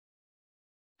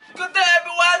Good day,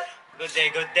 everyone. Good day,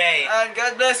 good day. And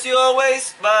God bless you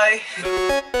always. Bye.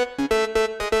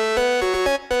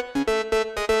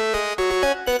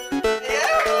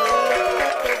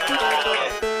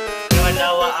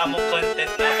 Malawa among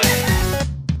content na ba?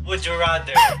 Would you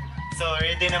rather? So,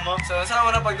 ready na mo? So, saan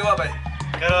mo na paggawa ba?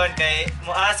 Karon kay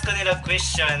mo ask ko nila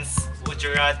questions, would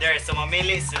you rather? So,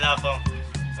 mamili sila kung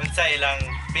unsa ilang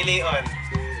pilion.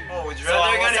 Oh, would you So,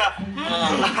 rather ako gani?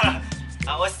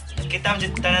 kita mo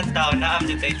tanan tao na am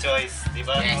tay choice, di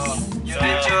ba? Yes. You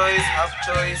have choice, half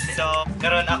choice. So,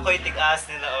 karon ako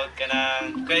itig-ask nila og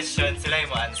kanang question, sila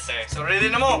mo answer. So, ready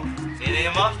na mo? Ready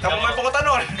na mo? Kamu may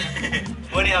pangutanon.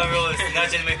 Muna ang rules. Nga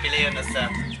dyan may pilihan na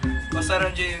sa Basta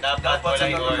rin, G. dapat sa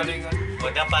walay or kagalingan. o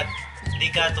dapat di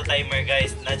ka to timer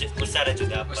guys. Usara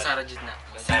dyan dapat. Usara jud na.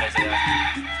 Usara dyan.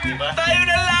 Diba? Tayo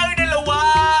na lang, dalawa!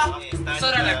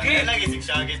 Usara lagi. Lagi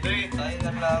sigsagit to eh. Tayo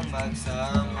na lang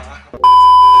magsama.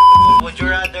 Would you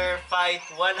rather fight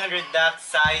 100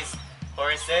 duck-sized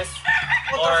horses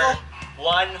or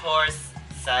one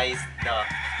horse-sized dog?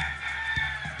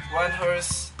 One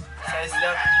horse size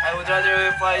duck. I would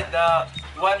rather fight the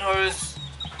one horse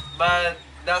but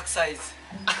duck size.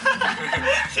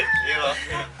 Diba?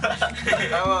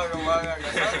 Tama, gumaga ka.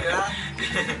 Sabi na.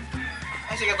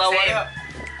 Ay, sige, tawa Same. niya.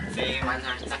 Same. One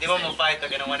horse Di mo mo fight o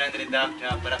ganang 100 duck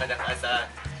na para kadaka sa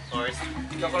horse?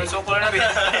 Ikaw ko rin sukol na, Bin.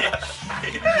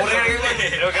 Mura na rin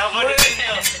Lugapon din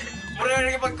ninyo. Mura na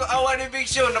rin pagkaawa ni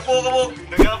Fiction. Napukabok.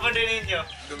 Lugapon din ninyo.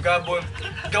 Dugabon.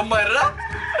 Gamay ra?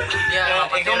 Yeah,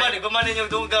 Ikaw man ninyong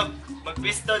dunggab.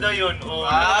 Magpisto daw yun. O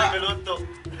Ah. ano maluto.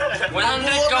 100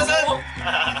 ka mo.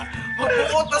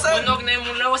 Magbukot na sa... Tunog na yung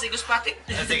lawas, igos patik.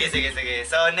 Sige.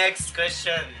 So, next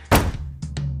question.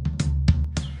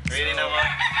 Ready na mo?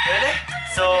 Ready?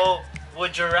 So,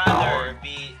 would you rather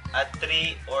be a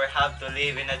tree or have to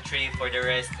live in a tree for the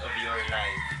rest of your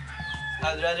life?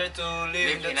 I'd rather to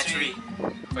live Live in the tree.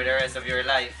 For the rest of your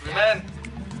life. Man.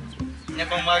 Nya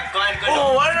kung magkuhan ko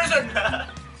Oh, ano na saan?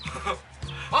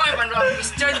 Oh, may panlo ang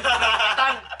question.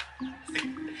 Tang.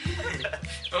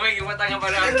 Okay, gimatang nga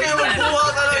para. Ay, kayo magbuha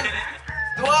ka lang.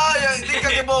 Duwa, hindi ka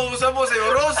kibahusa mo sa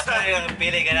Euros. Ang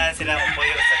pili ganahan sila ang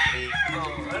puyo sa tree.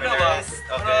 Ano ba?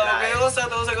 Okay, Ano, kayo sa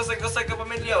usag-usag ka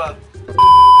pamilya ba?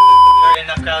 You're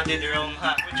in a crowded room,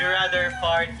 ha? Would you rather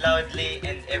fart loudly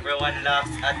and everyone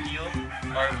laughs at you?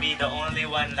 Or be the only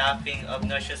one laughing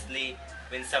obnoxiously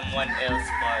when someone else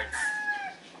farts?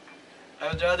 I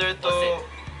would rather to...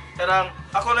 Kasi- Karang,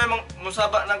 ako na yung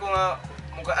musaba lang ko nga...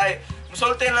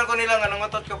 Musultin lang ko nila nga nung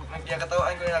utot ko.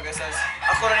 Nagkakatawaan ko nila kasi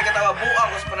ako rin katawa. Buang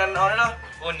ko sa pananaw nila.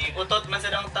 Uni, utot man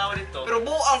sa daang tao dito. Pero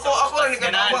buang ko, ako rin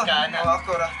katawa. ganahan ka, na. Oo,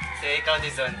 ako ra. So, ikaw,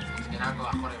 Dizon. Ginagawa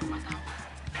ako rin matawa.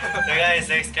 So guys,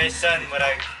 next question.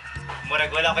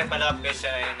 Murag wala ko'y follow-up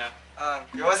question ayun na.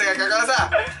 Gawasa ka kakasa.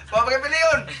 Papagpili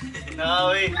yun.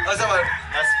 Nawi. O sa man?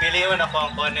 Mas piliyon ako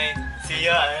ang konay.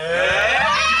 Siya.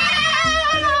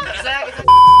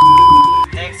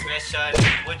 Next question.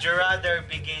 Would you rather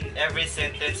begin every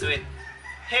sentence with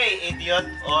 "Hey, idiot"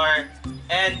 or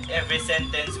end every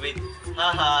sentence with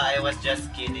 "Haha, I was just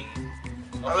kidding"?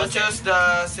 I will choose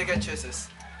the second choices.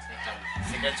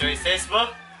 Second choices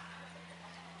mo?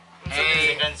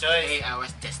 Hey, Second choice. hey, I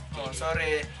was just Oh, kidding.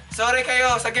 sorry. Sorry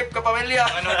kayo, sagip ka pamilya.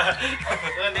 Ano?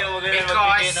 Hindi mo ganun Because-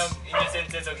 magbigay ng inyong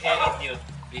sentence of "Hey, idiot."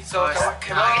 So,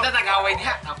 Kita tagaway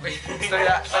diha. Okay.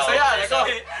 Saya, ako.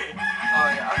 Oh,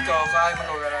 ako, kaya mo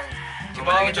ko garang.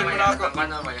 Kibaw mo dyan muna ako.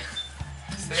 Paano ba yan?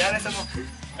 Saya na sa mo.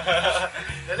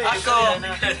 Dali, Ako, dali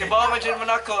na. kibaw mo dyan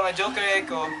muna ako, nga joker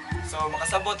ako. So,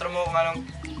 makasabot ra mo kung anong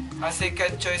ang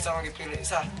second choice ang magipili.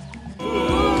 Isa.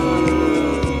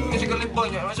 Kasi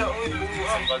kalibang niya. Ano siya? Uy,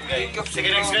 buang. Bagay. Sige,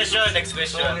 next question. Next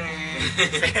question.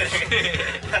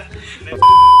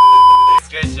 Next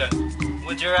question.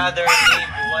 Would you rather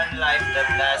live one life that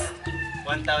lasts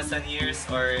 1,000 years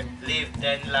or live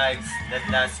 10 lives that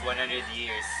last 100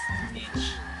 years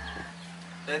each?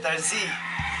 Letter Z.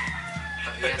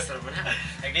 Pag-answer mo na.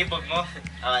 Naglibog mo?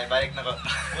 Okay, balik na ko.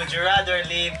 Would you rather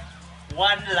live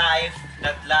one life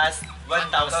that lasts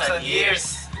 1,000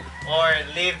 years or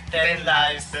live 10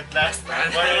 lives that last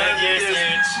 100 years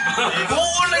each?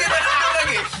 Buo lagi na rin nyo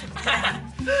lagi.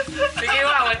 Sige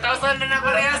ba, 1,000 na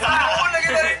parehas. Buo lagi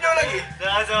na rin nyo lagi.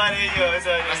 Nakasama ninyo.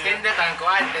 Mas kinda tang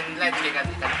kuan, 10 lives kay ka.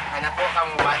 Hanap po ka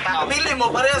mo bata. Pili mo,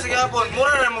 pareha sa gapon.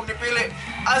 Mura na mo dipili.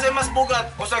 Asa mas bugat?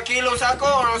 O sa kilong sako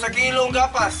o sa kilong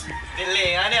gapas?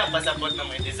 Dili, ano yung pasapot ng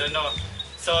mga Dizon, no?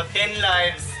 So, 10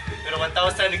 lives, pero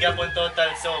 1,000 gyapon total.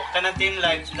 So, kanang 10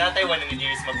 lives, natay 100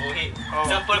 years mabuhi. Oh.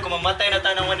 Example, kung mamatay na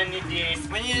tayo ng 100 years,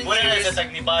 100 muna na years. siya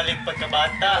tagnibalik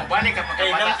pagkabata. Balik ka Kaya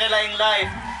nang pagkabata. kailaing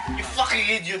life. You fucking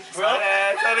idiot, bro!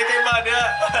 Sorry kay Mada.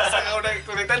 Sa kaunang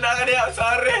kulitan na ka niya,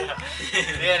 sorry.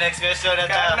 Yeah, next question na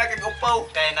Kaya ta. na kag-upaw.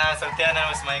 Kaya na, sultihan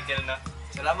na mas Michael, no?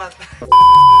 Salamat.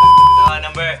 So,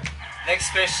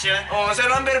 next question. Oh, sa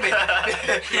number, be.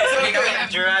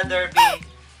 Would you rather be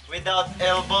without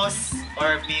elbows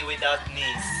or be without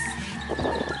knees?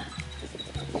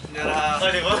 Nara. Oh,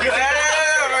 di ba?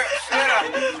 Nara.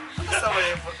 Asa ba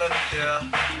yung importante, ah?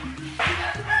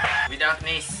 Without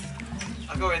knees.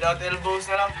 Ako, without elbows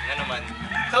na lang. Ano naman?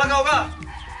 Kalakaw ka.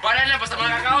 Para lang, basta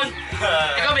mga kakaon.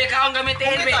 Ikaw, may kakaon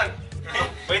gamitin, be. Kumitan.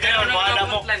 Pwede naman, mahala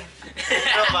mo.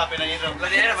 Intro ba? Pinang-intro.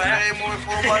 Lanira ba? Ay, mo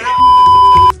puro ba na?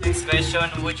 Next question.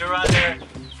 Would you rather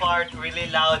fart really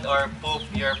loud or poop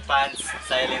your pants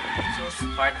silent?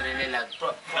 Fart really loud.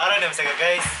 Araw na sa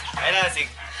guys. Ay na, sig.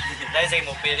 Dahil sa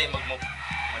mo pili,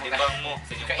 malibang mo.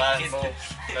 Sige, pants mo.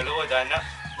 Kaluod, ana.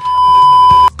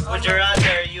 Would you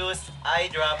rather use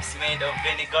eye drops made of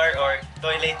vinegar or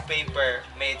toilet paper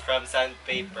made from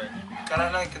sandpaper?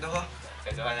 Karan lang, kaduha.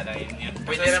 Kaduhan na lang yun yun.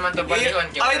 Pwede naman ito balion.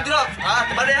 Eye drops. Ah,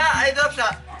 bali ha, eye drops na.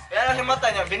 Yan ang mata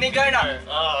niya, vinegar na.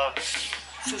 Oo.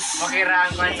 Makiraan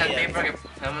ko sa paper.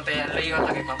 Naman tayo ang layo.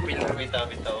 Tagay papil. Bitaw.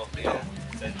 Okay.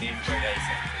 Sandpaper guys.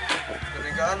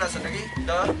 Vinegar na sa lagi.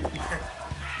 Da.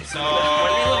 So,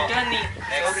 Balion gani.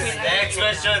 next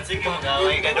question. Sige,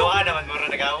 mag-away. Kaduhan naman mura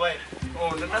nag-away. Oh,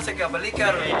 doon na sa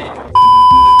kabalikar.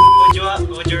 Would you rather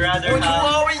Would you have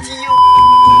always you?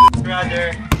 rather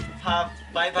have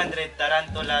 500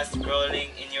 tarantulas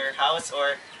crawling in your house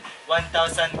or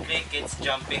 1,000 crickets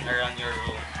jumping around your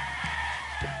room?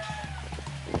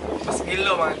 Mas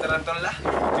gilo, mga tarantula.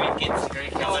 Crickets.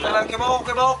 Kibaw na lang, kibaw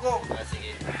ko. Ah,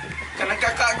 sige. Kanang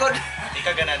kakagod. Di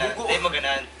ka ganahan. Di mo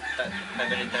ganahan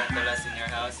 500 tarantulas in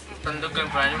your house. Tandugan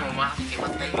pa rin mo.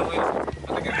 Makikimatay mo yun.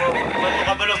 Patagin mo. Ba't mo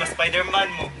kabalo? Mas Spider-Man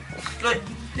mo. Lord,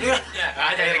 Kaya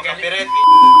makapiret.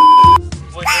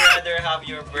 Would you rather have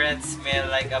your breath smell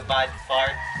like a bad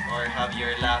fart or have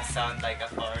your laugh sound like a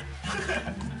fart?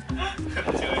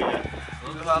 Julia.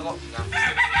 Duha ako.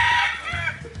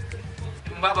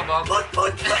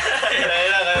 Bababog. Ay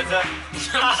lang, ano sa...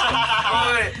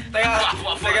 Oy,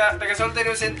 taga sultan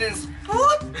yung sentence.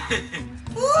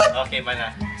 Okay man na.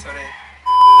 Sorry.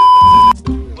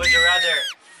 Would you rather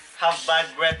have bad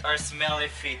breath or smelly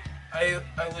feet? I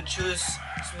would choose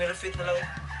smell fit na lang.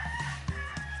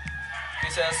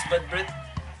 Kaysa bad breath.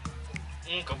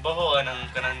 Kabaho ang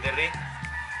kanang diri.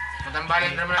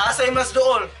 Matambalan naman. Asay mas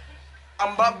dool.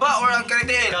 Ang baba or ang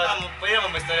karitiil? Pwede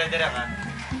mo mas na dira ka.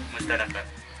 Mas na ka.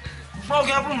 Mo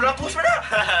gyapon lapos pa na.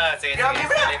 Sige, Grabe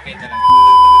sige, ba? smelly feet na lang.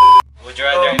 Would you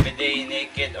rather every day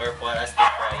naked or for a deep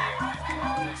fryer?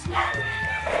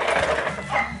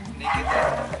 Naked.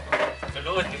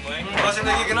 Tuluod ni mo eh. Kasi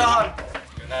nagiginahan.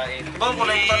 Kunain. Bang ko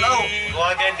na yung tanaw.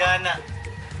 Huwagan ka na.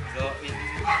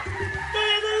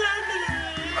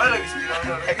 Ay, lagi sila.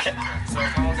 So,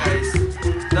 come on guys.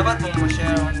 Dapat mong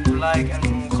share and like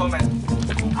and comment.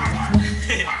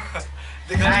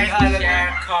 Like,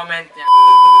 share, comment niya.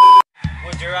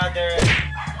 Would you rather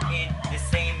eat the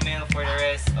same meal for the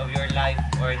rest of your life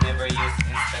or never use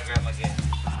Instagram again?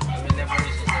 I will never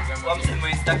use Instagram Wapsin again. mo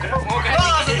Instagram mo.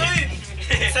 Ah, sanoy!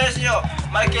 Search nyo,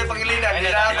 Michael Pagilinan, Ay,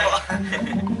 nila ako.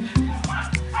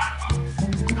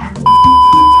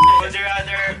 Would you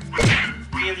rather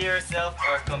kill yourself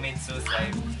or commit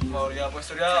suicide? Maurya po,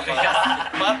 istorya.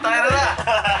 Matay na na.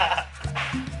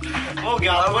 Oh,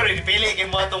 gawa rin. Pili kay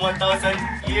mo itong 1,000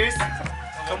 years.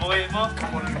 Ang kabuhay mo.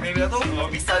 Maybe na to.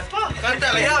 Oh, bisan pa. Kanta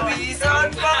lang yan, bisan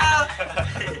pa!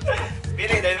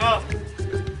 Pili din mo.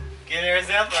 Kill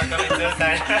yourself or commit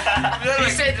suicide?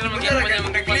 Suicide na naman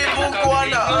Naglibog ko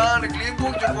ana,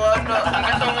 naglibog dyan ko ana. Ang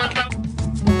katong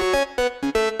 1,000.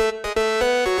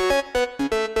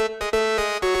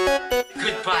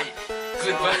 Goodbye.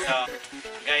 So,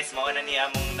 guys, mauna niya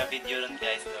mong na-video lang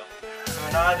guys. No? So,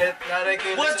 nakaday ko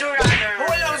yung... Would you rather?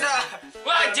 Huwag sa!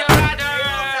 Would you rather?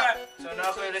 So,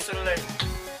 naka ko yung lesson learned.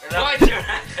 Would you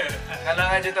rather?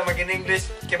 Kailangan dito mag-in-English.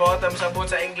 Kaya bawat ang sabot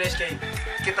sa English kay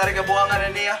kita rin kabuhangan na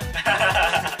niya.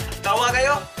 Tawa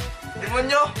kayo?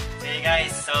 Demonyo? Hey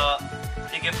guys, so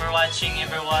thank you for watching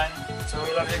everyone. So,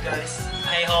 we love you guys.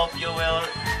 I hope you will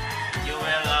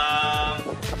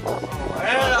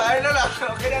Ayun na lang.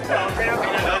 Okay na to.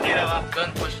 Okay na.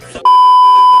 Don't push.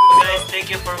 Guys, thank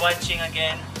you for watching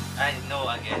again. I know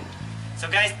again. So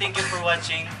guys, thank you for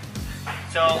watching.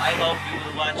 So I hope you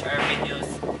will watch our videos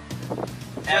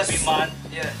every Yes. month.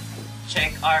 Yeah.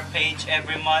 Check our page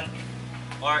every month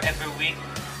or every week.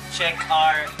 Check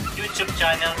our YouTube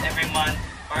channel every month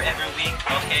or every week.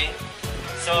 Okay.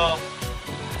 So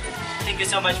thank you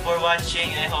so much for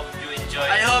watching. I hope you enjoy.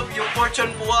 I hope yung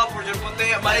fortune buwa, fortune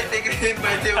puti, balik green,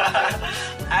 balik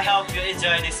I hope you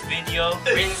enjoy this video.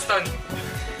 Winston.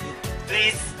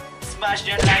 Please smash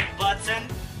your like button.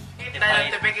 Hit the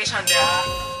notification bell.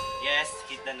 Yes,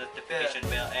 hit the notification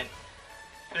bell and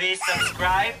please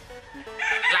subscribe.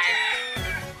 Like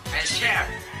and share.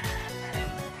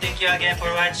 Thank you again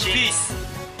for watching. Peace.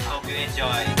 Hope you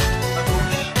enjoy.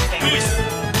 Peace.